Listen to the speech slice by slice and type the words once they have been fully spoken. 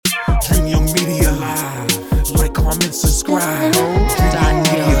Dream Young Media Live. Like, comment, subscribe. Dream Young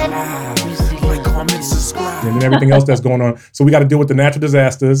Media Live. Like, comment, subscribe. And then everything else that's going on. So we got to deal with the natural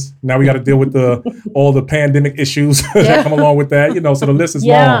disasters. Now we got to deal with all the pandemic issues that come along with that. So the list is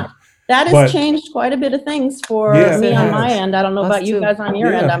long. That has changed quite a bit of things for me on my end. I don't know about you guys on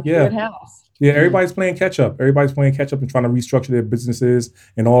your end. I'm sure it has. Yeah, everybody's playing catch up. Everybody's playing catch up and trying to restructure their businesses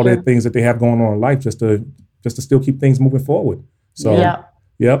and all their things that they have going on in life just to still keep things moving forward. So,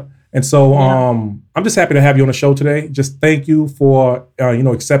 yep. And so I'm just happy to have you on the show today. Just thank you for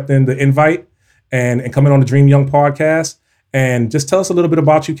accepting the invite and coming on the Dream Young podcast. And just tell us a little bit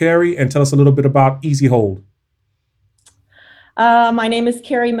about you, Kerry, and tell us a little bit about Easy Hold. My name is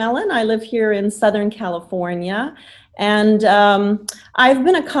Kerry Mellin. I live here in Southern California. And I've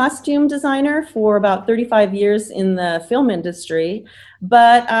been a costume designer for about 35 years in the film industry.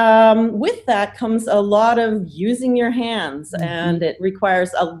 But with that comes a lot of using your hands, and it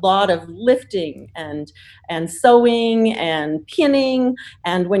requires a lot of lifting and sewing and pinning.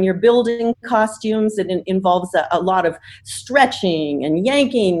 And when you're building costumes, it involves a lot of stretching and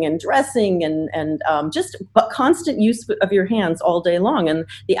yanking and dressing and just constant use of your hands all day long. And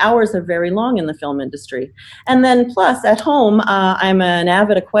the hours are very long in the film industry. And then plus at home, I'm an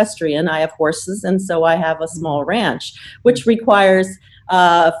avid equestrian. I have horses, and so I have a small ranch, which requires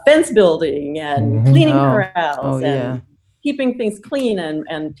fence building and cleaning corrals and keeping things clean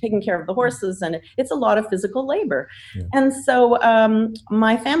and taking care of the horses. And it's a lot of physical labor. Yeah. And so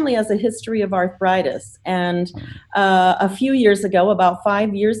my family has a history of arthritis. And a few years ago, about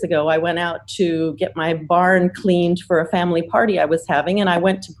 5 years ago, I went out to get my barn cleaned for a family party I was having. And I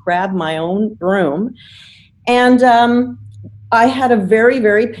went to grab my own broom. And I had a very,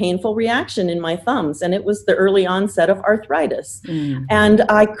 very painful reaction in my thumbs, and it was the early onset of arthritis. And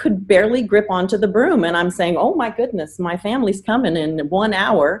I could barely grip onto the broom, and I'm saying, oh my goodness, my family's coming in 1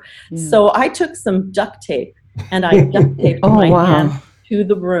 hour. So I took some duct tape, and I duct taped my hand to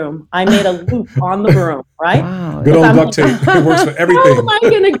the broom. I made a loop on the broom, right? Wow. Good old duct tape. It works for everything. How am I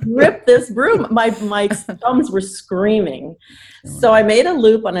going to grip this broom? My thumbs were screaming. So I made a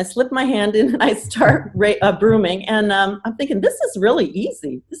loop, and I slipped my hand in, and I start brooming. And I'm thinking, this is really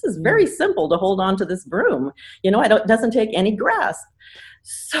easy. This is very simple to hold on to this broom. It doesn't take any grasp.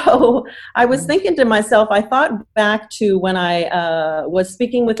 So I was thinking to myself, I thought back to when I was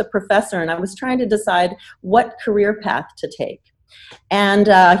speaking with a professor, and I was trying to decide what career path to take. And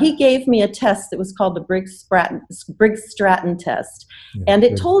he gave me a test that was called the Briggs-Stratton test. And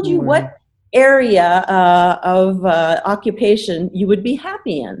it told you what area of occupation you would be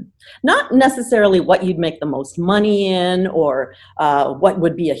happy in. Not necessarily what you'd make the most money in or what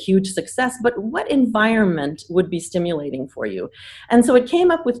would be a huge success, but what environment would be stimulating for you. And so it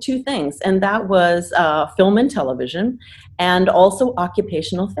came up with two things, and that was film and television and also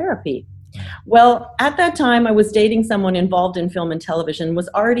occupational therapy. Well, at that time, I was dating someone involved in film and television, was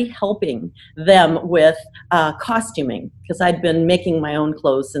already helping them with costuming, because I'd been making my own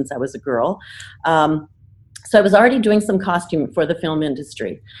clothes since I was a girl. So I was already doing some costuming for the film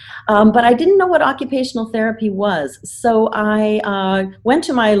industry. But I didn't know what occupational therapy was. So I went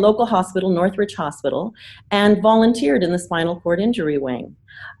to my local hospital, Northridge Hospital, and volunteered in the spinal cord injury wing.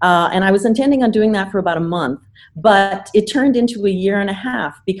 And I was intending on doing that for about a month, but it turned into 1.5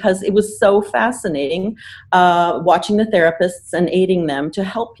 years because it was so fascinating watching the therapists and aiding them to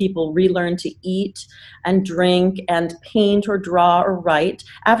help people relearn to eat and drink and paint or draw or write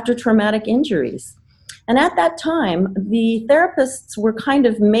after traumatic injuries. And at that time, the therapists were kind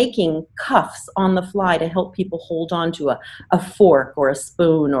of making cuffs on the fly to help people hold on to a fork or a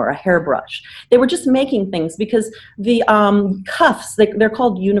spoon or a hairbrush. They were just making things because the cuffs, they're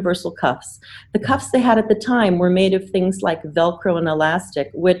called universal cuffs. The cuffs they had at the time were made of things like Velcro and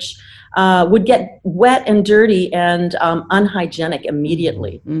elastic, which would get wet and dirty and unhygienic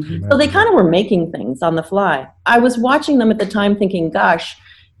immediately. So they kind of were making things on the fly. I was watching them at the time thinking, gosh,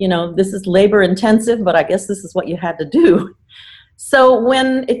 this is labor intensive, but I guess this is what you had to do. So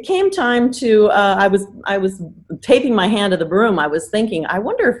when it came time to, I was taping my hand to the broom, I was thinking, I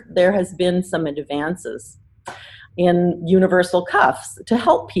wonder if there has been some advances in universal cuffs to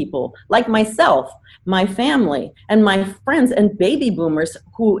help people like myself, my family, and my friends and baby boomers,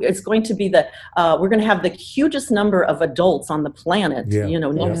 who is going to be we're going to have the hugest number of adults on the planet,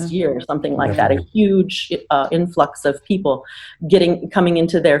 next year or something like that, a huge influx of people coming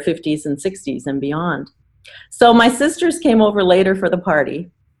into their 50s and 60s and beyond. So my sisters came over later for the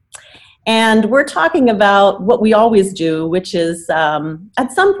party. And we're talking about what we always do, which is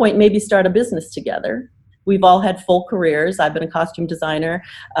at some point maybe start a business together. We've all had full careers. I've been a costume designer.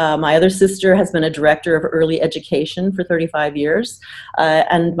 My other sister has been a director of early education for 35 years.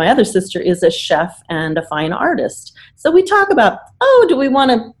 And my other sister is a chef and a fine artist. So we talk about, oh, do we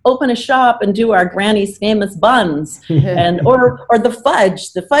want to open a shop and do our granny's famous buns and or the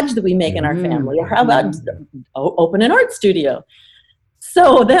fudge that we make in our family? Or how about open an art studio?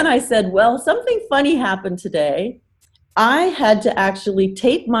 So then I said, well, something funny happened today. I had to actually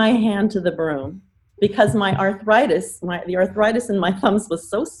tape my hand to the broom because my arthritis, the arthritis in my thumbs was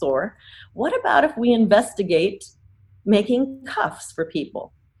so sore. What about if we investigate making cuffs for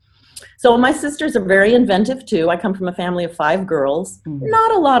people? So my sisters are very inventive too. I come from a family of 5 girls,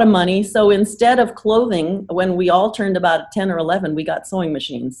 not a lot of money. So instead of clothing, when we all turned about 10 or 11, we got sewing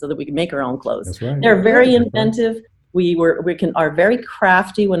machines so that we could make our own clothes. That's right. They're very inventive. We are very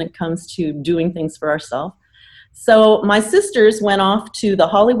crafty when it comes to doing things for ourselves. So my sisters went off to the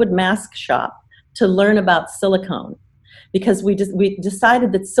Hollywood mask shop to learn about silicone because we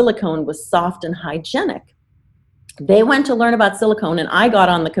decided that silicone was soft and hygienic. They went to learn about silicone, and I got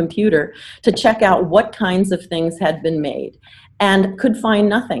on the computer to check out what kinds of things had been made and could find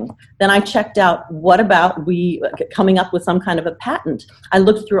nothing. Then I checked out, what about we coming up with some kind of a patent? I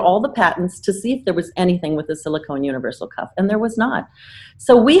looked through all the patents to see if there was anything with the silicone universal cuff, and there was not.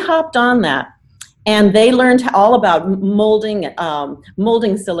 So we hopped on that. And they learned all about molding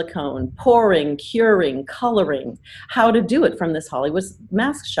silicone, pouring, curing, coloring, how to do it from this Hollywood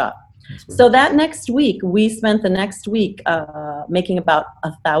mask shop. So that next week, we spent the next week making about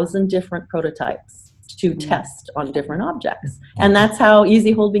 1,000 different prototypes to test on different objects. And that's how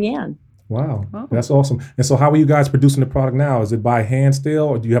Easy Hold began. Wow, that's awesome. And so how are you guys producing the product now? Is it by hand still,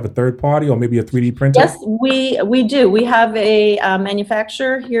 or do you have a third party, or maybe a 3D printer? Yes, we do. We have a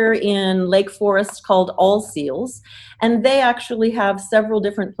manufacturer here in Lake Forest called All Seals, and they actually have several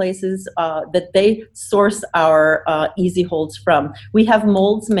different places that they source our Easy Holds from. We have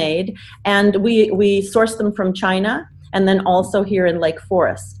molds made, and we source them from China, and then also here in Lake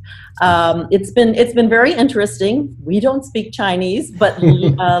Forest. It's been very interesting. We don't speak Chinese, but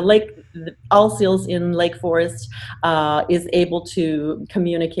All Seals in Lake Forest is able to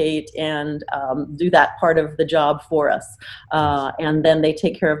communicate and do that part of the job for us. And then they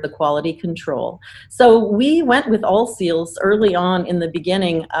take care of the quality control. So we went with All Seals early on in the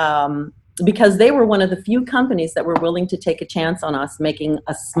beginning because they were one of the few companies that were willing to take a chance on us making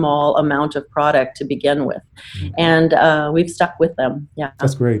a small amount of product to begin with. And we've stuck with them. Yeah.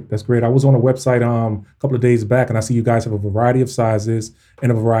 That's great. That's great. I was on a website a couple of days back, and I see you guys have a variety of sizes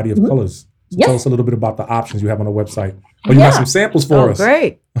and a variety of colors. So tell us a little bit about the options you have on the website. Oh, you have some samples for us.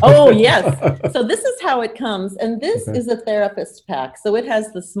 Great. Oh, yes. So this is how it comes. And this is a therapist pack. So it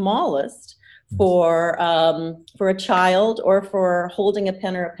has the smallest for a child or for holding a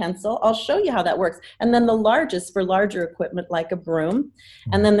pen or a pencil. I'll show you how that works. And then the largest for larger equipment like a broom.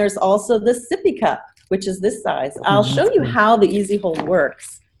 And then there's also the sippy cup, which is this size. I'll show you how the Easy Hold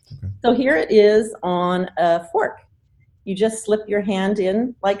works. So here it is on a fork. You just slip your hand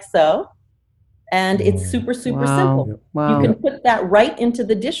in like so. And it's super simple. Wow. You can put that right into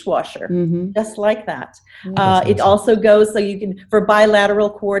the dishwasher, just like that. It also goes so you can, for bilateral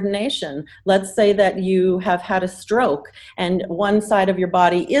coordination. Let's say that you have had a stroke and one side of your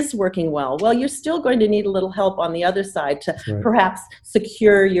body is working well. Well, you're still going to need a little help on the other side to perhaps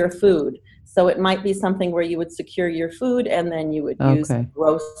secure your food. So it might be something where you would secure your food and then you would use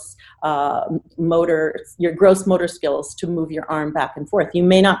gross motor skills to move your arm back and forth. You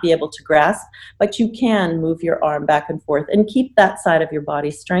may not be able to grasp, but you can move your arm back and forth and keep that side of your body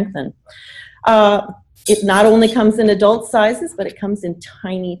strengthened. It not only comes in adult sizes, but it comes in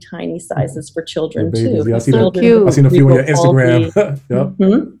tiny, tiny sizes for children too. Yeah, I've seen a few on your Instagram.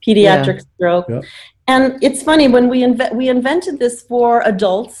 Pediatric stroke. Yep. And it's funny, when we invented this for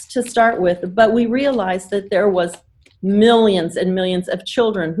adults to start with, but we realized that there was millions and millions of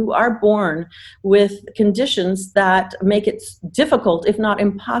children who are born with conditions that make it difficult, if not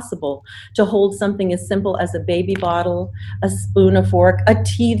impossible, to hold something as simple as a baby bottle, a spoon, a fork, a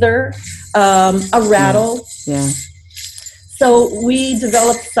teether, a rattle. Yeah. So we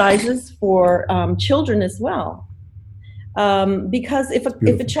developed sizes for children as well. Because if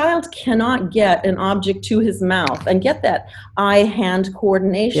a child cannot get an object to his mouth and get that eye-hand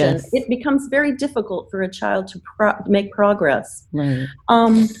coordination, it becomes very difficult for a child to make progress. Right.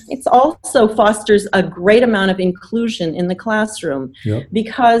 It also fosters a great amount of inclusion in the classroom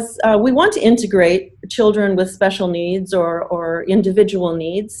because we want to integrate children with special needs or individual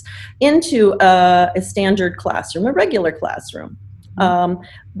needs into a standard classroom, a regular classroom.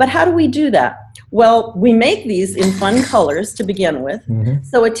 But how do we do that? Well, we make these in fun colors to begin with,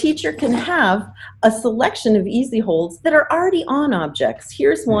 so a teacher can have a selection of easy holds that are already on objects.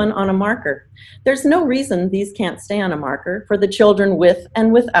 Here's one on a marker. There's no reason these can't stay on a marker for the children with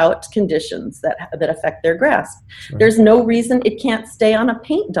and without conditions that affect their grasp. Right. There's no reason it can't stay on a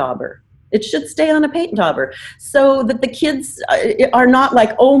paint dauber. It should stay on a paint dauber so that the kids are not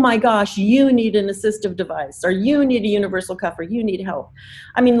like, oh my gosh, you need an assistive device, or you need a universal cuff, or you need help.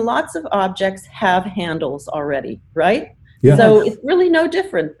 I mean, lots of objects have handles already, right? Yeah. So it's really no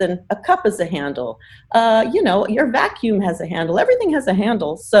different than a cup as a handle. Your vacuum has a handle. Everything has a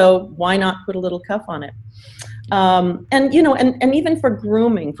handle. So why not put a little cuff on it? And even for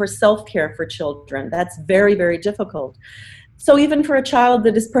grooming, for self-care for children, that's very, very difficult. So even for a child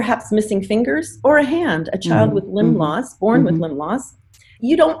that is perhaps missing fingers or a hand, a child with limb loss, born with limb loss,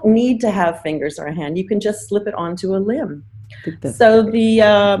 you don't need to have fingers or a hand. You can just slip it onto a limb. So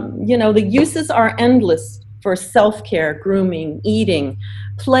the uses are endless for self-care, grooming, eating,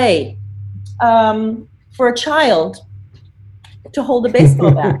 play. For a child to hold a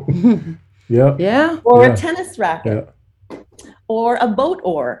baseball bat. Or a tennis racket. Or a boat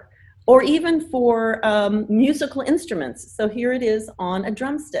oar. Or even for musical instruments. So here it is on a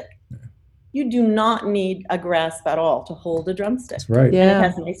drumstick. You do not need a grasp at all to hold a drumstick. That's right. Yeah. And it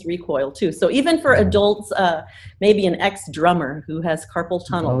has a nice recoil too. So even for adults, maybe an ex-drummer who has carpal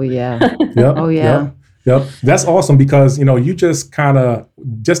tunnel. Oh yeah. Yep. That's awesome because, you just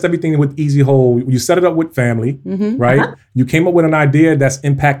just everything with Easy Hold, you set it up with family, right? You came up with an idea that's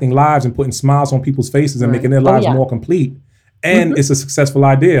impacting lives and putting smiles on people's faces and making their lives more complete. And it's a successful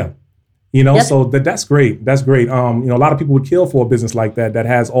idea. So that's great. That's great. A lot of people would kill for a business like that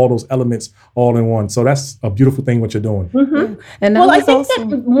has all those elements all in one. So that's a beautiful thing what you're doing. And I think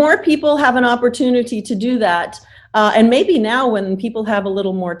that more people have an opportunity to do that. And maybe now when people have a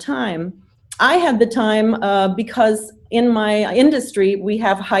little more time, I had the time because in my industry, we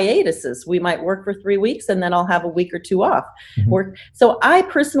have hiatuses. We might work for 3 weeks and then I'll have a week or two off work. So I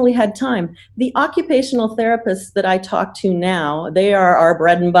personally had time. The occupational therapists that I talk to now, they are our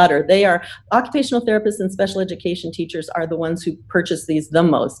bread and butter. They are occupational therapists and special education teachers are the ones who purchase these the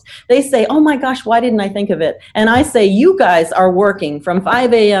most. They say, oh my gosh, why didn't I think of it? And I say, you guys are working from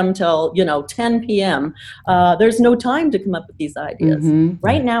 5 a.m. till 10 p.m. There's no time to come up with these ideas.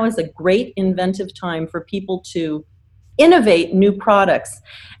 Right now is a great inventive time for people to innovate new products.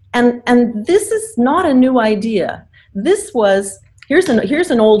 And this is not a new idea. This was, here's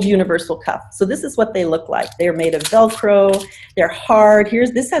an old universal cuff. So this is what they look like. They're made of Velcro, they're hard.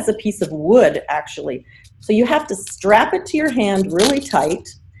 This has a piece of wood actually. So you have to strap it to your hand really tight.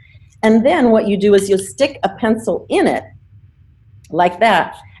 And then what you do is you stick a pencil in it like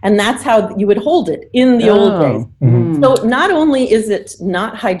that. And that's how you would hold it in the old days. So not only is it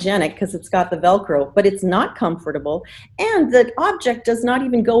not hygienic because it's got the Velcro, but it's not comfortable. And the object does not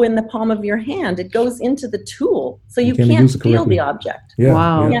even go in the palm of your hand. It goes into the tool. So you can't feel the object. You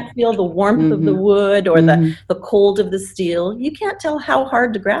can't feel the warmth of the wood or the cold of the steel. You can't tell how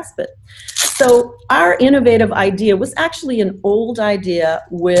hard to grasp it. So our innovative idea was actually an old idea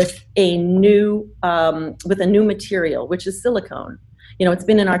with a new material, which is silicone. It's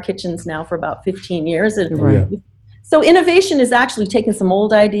been in our kitchens now for about 15 years. So innovation is actually taking some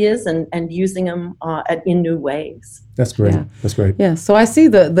old ideas and using them in new ways. That's great. That's great. Yeah. So I see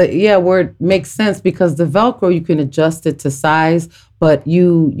where it makes sense because the Velcro, you can adjust it to size, but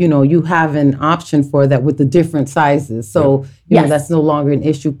you have an option for that with the different sizes. So, that's no longer an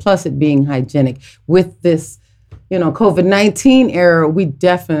issue. Plus it being hygienic. With this, COVID-19 era, we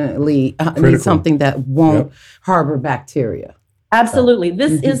definitely need something that won't harbor bacteria. Absolutely.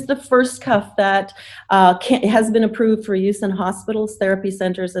 This is the first cuff that has been approved for use in hospitals, therapy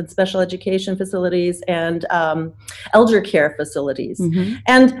centers, and special education facilities and elder care facilities.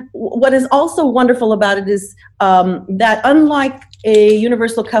 And what is also wonderful about it is that unlike a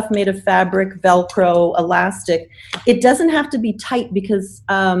universal cuff made of fabric, Velcro, elastic, it doesn't have to be tight because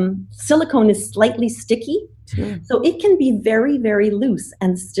silicone is slightly sticky. So it can be very, very loose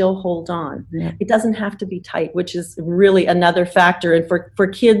and still hold on. It doesn't have to be tight, which is really another factor. And for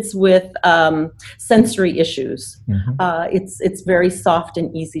kids with sensory issues, it's very soft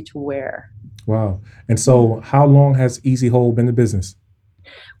and easy to wear. Wow. And so how long has Easy Hold been in business?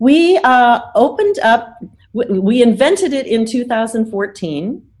 We opened up, we invented it in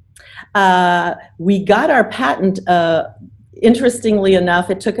 2014. We got our patent interestingly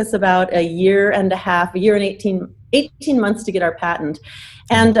enough, it took us about a year and 18 months to get our patent.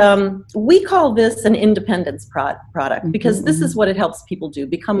 And we call this an independence product because this is what it helps people do,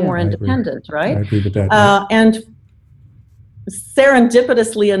 become more independent, right? I agree with that.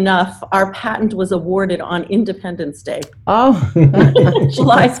 serendipitously enough, our patent was awarded on Independence Day. Oh,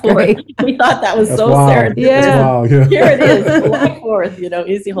 July 4th. We thought that was so serendipitous. Yeah. Here it is, July 4th,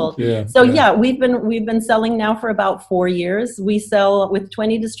 Easy Hold. We've been selling now for about 4 years. We sell with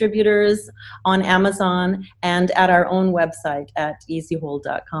 20 distributors on Amazon and at our own website at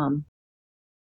easyhold.com.